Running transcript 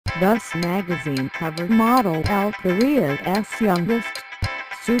Thus magazine cover model ELLE Korea's youngest,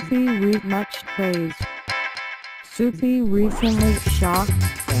 Suzy reaped much praise. Suzy recently shocked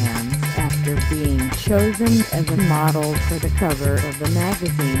fans after being chosen as a model for the cover of the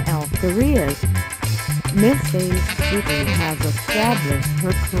magazine ELLE Korea. Miss Suzy has established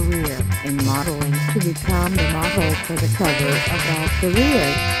her career in modeling to become the model for the cover of ELLE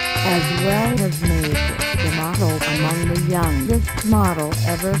Korea, as well as made the model among the youngest model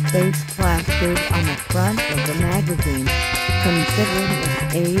ever face plastered on the front of the magazine, considering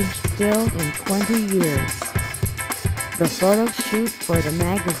its age still in 20 years. The photo shoot for the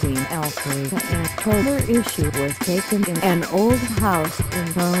magazine ELLE Korea October issue was taken in an old house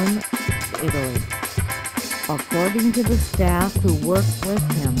in Rome, Italy. According to the staff who worked with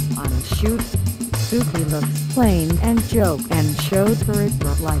him on the shoot, Suzy looks plain and joked and showed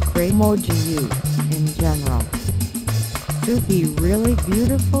charisma like emoji use in general. "Suzy really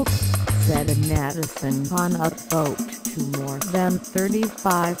beautiful," said a netizen on upvote to more than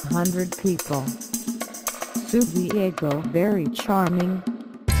 3,500 people. "Suzy Aigoo very charming.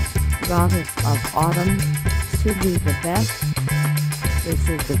 Goddess of autumn, Suzy the best. This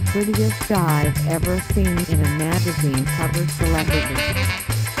is the prettiest I've ever seen in a magazine cover celebrity.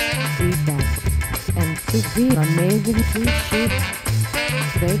 Daebak and Suzy amazing to shoot.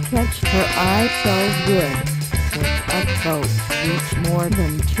 They catch her eye so good." Her upvote reached more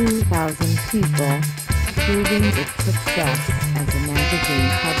than 2,000 people, proving its success as a magazine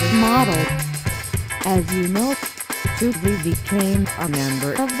cover model. As you know, Suzy became a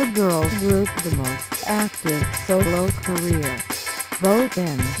member of the girl group The Most Active Solo Career, both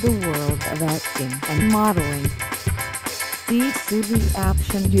in the world of acting and modeling. See Suzy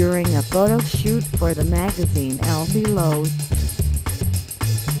action during a photo shoot for the magazine ELLE below.